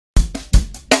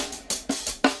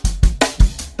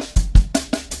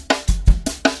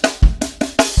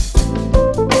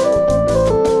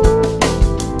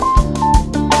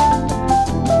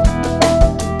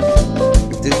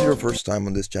first time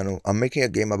on this channel, I'm making a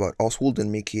game about Oswald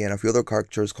and Mickey and a few other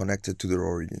characters connected to their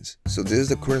origins. So this is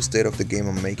the current state of the game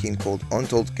I'm making, called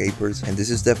Untold Capers, and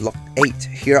this is Devlog 8.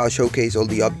 Here I'll showcase all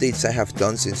the updates I have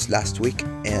done since last week,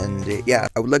 and yeah,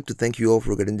 I would like to thank you all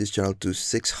for getting this channel to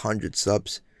 600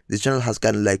 subs. This channel has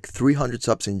gotten like 300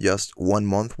 subs in just 1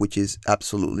 month, which is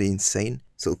absolutely insane.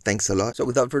 So thanks a lot. So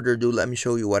without further ado, let me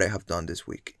show you what I have done this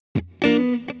week.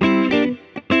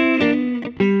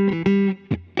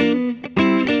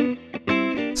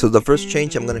 So the first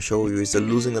change I'm going to show you is the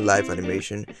losing a life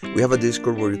animation. We have a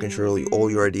Discord where you can share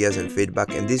all your ideas and feedback,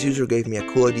 and this user gave me a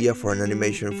cool idea for an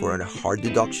animation for a heart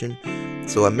deduction.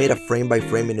 So I made a frame by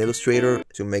frame in Illustrator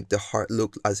to make the heart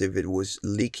look as if it was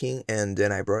leaking, and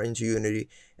then I brought it into Unity,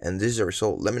 and this is the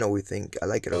result. Let me know what you think. I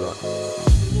like it a lot.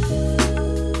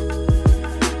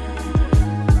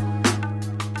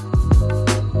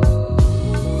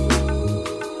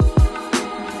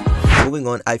 Moving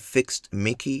on, I fixed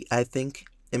Mickey, I think.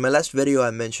 In my last video,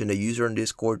 I mentioned a user on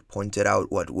Discord pointed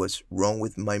out what was wrong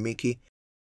with my Mickey.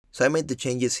 So I made the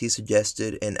changes he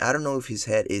suggested, and I don't know if his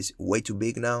head is way too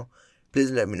big now. Please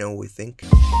let me know what you think.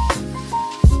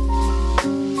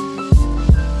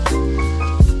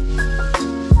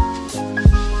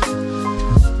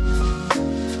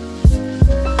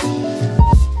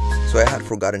 So I had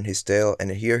forgotten his tail,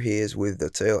 and here he is with the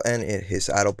tail and in his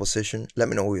idle position. Let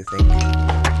me know what you think.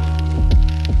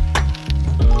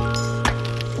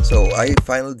 So I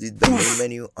finally did the main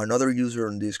menu. Another user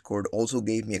on Discord also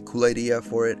gave me a cool idea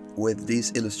for it with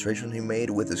this illustration he made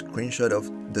with a screenshot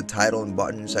of the title and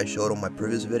buttons I showed on my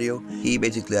previous video. He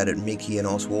basically added Mickey and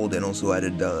Oswald and also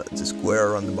added the square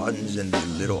around the buttons and the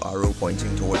little arrow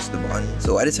pointing towards the button.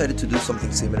 So I decided to do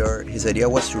something similar. His idea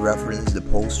was to reference the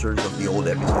posters of the old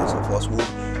episodes of Oswald,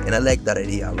 and I liked that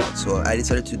idea a lot. So I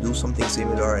decided to do something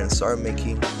similar and start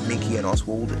making Mickey and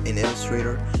Oswald in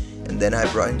Illustrator. And then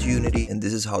I brought into Unity, and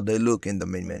this is how they look in the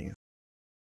main menu.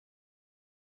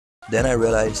 Then I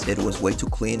realized it was way too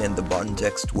clean and the button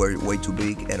text were way too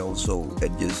big, and also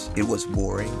it was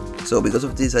boring. So because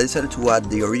of this, I decided to add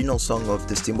the original song of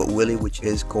the Steamboat Willie, which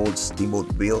is called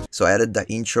Steamboat Willie. So I added the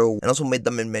intro and also made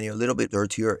the main menu a little bit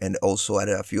dirtier, and also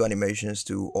added a few animations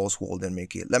to Oswald and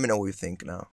Mickey. Let me know what you think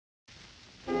now.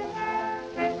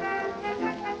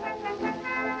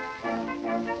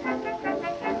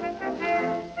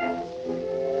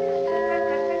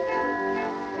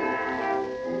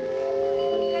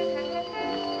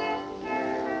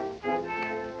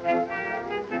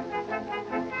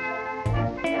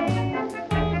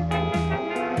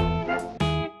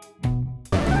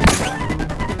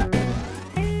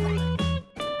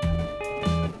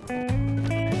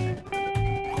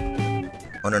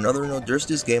 On another note, there's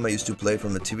this game I used to play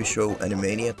from the TV show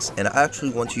Animaniacs, and I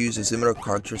actually want to use a similar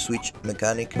character switch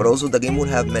mechanic, but also the game would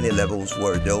have many levels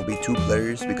where there'll be 2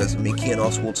 players because Mickey and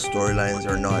Oswald's storylines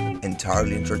are not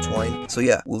entirely intertwined. So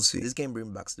yeah, we'll see. This game brings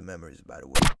back the memories, by the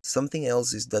way. Something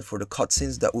else is that for the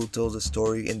cutscenes that will tell the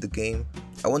story in the game,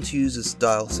 I want to use a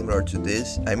style similar to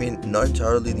this. I mean, not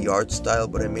entirely the art style,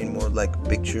 but I mean more like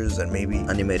pictures and maybe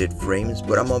animated frames,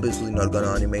 but I'm obviously not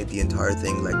gonna animate the entire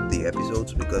thing like the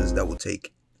episodes because that would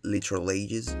take literal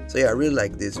ages. So yeah, I really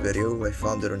like this video. I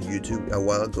found it on YouTube a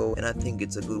while ago, and I think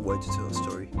it's a good way to tell a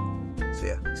story. So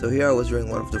yeah, so here I was drawing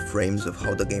one of the frames of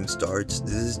how the game starts.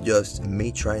 This is just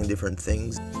me trying different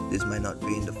things. This might not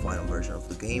be in the final version of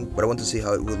the game, but I want to see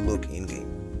how it will look in game.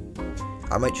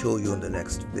 I might show you in the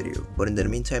next video. But in the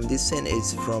meantime, this scene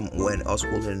is from when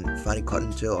Oswald and Fanny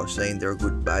Cottontail are saying their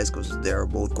goodbyes because they are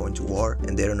both going to war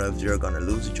and they don't know if they're gonna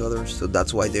lose each other. So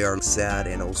that's why they are sad,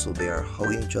 and also they are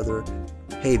hugging each other.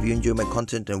 Hey, if you enjoy my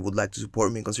content and would like to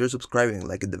support me, consider subscribing and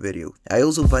liking the video. I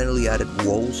also finally added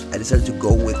walls. I decided to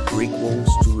go with brick walls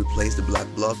to replace the black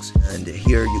blocks, and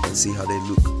here you can see how they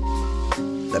look.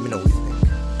 Let me know what you think.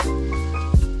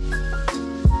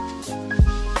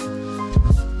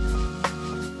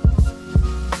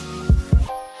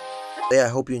 Yeah, I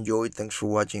hope you enjoyed. Thanks for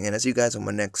watching, and I'll see you guys on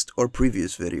my next or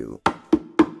previous video.